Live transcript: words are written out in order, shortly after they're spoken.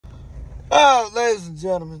Oh, ladies and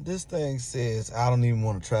gentlemen, this thing says, I don't even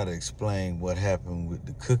want to try to explain what happened with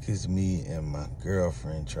the cookies me and my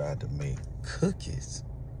girlfriend tried to make. Cookies?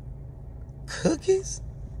 Cookies?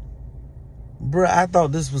 Bruh, I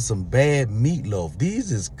thought this was some bad meatloaf.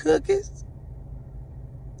 These is cookies?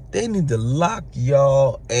 They need to lock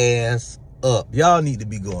y'all ass up. Y'all need to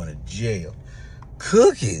be going to jail.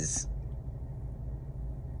 Cookies?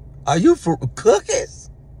 Are you for cookies?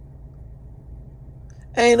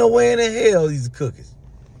 Ain't no way in the hell these are cookies.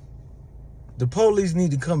 The police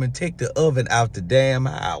need to come and take the oven out the damn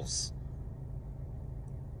house.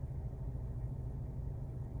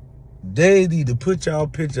 They need to put y'all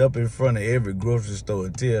picture up in front of every grocery store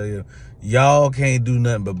and tell you, y'all can't do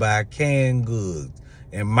nothing but buy canned goods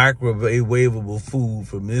and microwavable food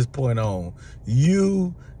from this point on.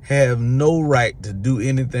 You have no right to do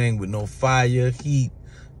anything with no fire, heat,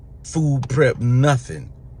 food prep,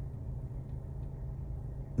 nothing.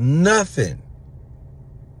 Nothing.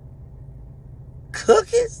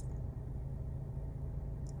 Cookies?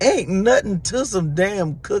 Ain't nothing to some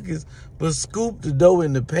damn cookies but scoop the dough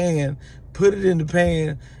in the pan, put it in the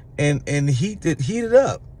pan, and heat it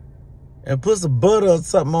up. And put some butter or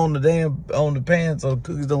something on the pan so the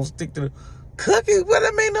cookies don't stick to the cookies. What,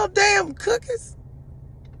 I mean, no damn cookies?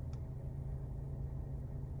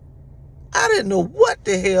 I didn't know what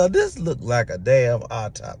the hell this looked like, a damn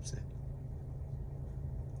autopsy.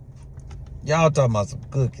 Y'all talking about some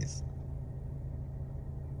cookies.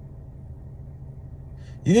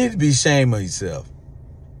 You need to be ashamed of yourself.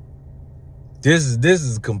 This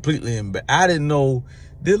is completely embarrassing. I didn't know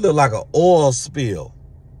this looked like an oil spill.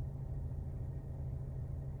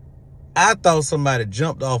 I thought somebody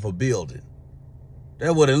jumped off a building.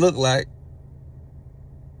 That's what it looked like.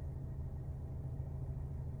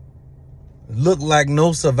 It looked like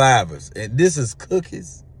no survivors. And this is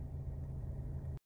cookies.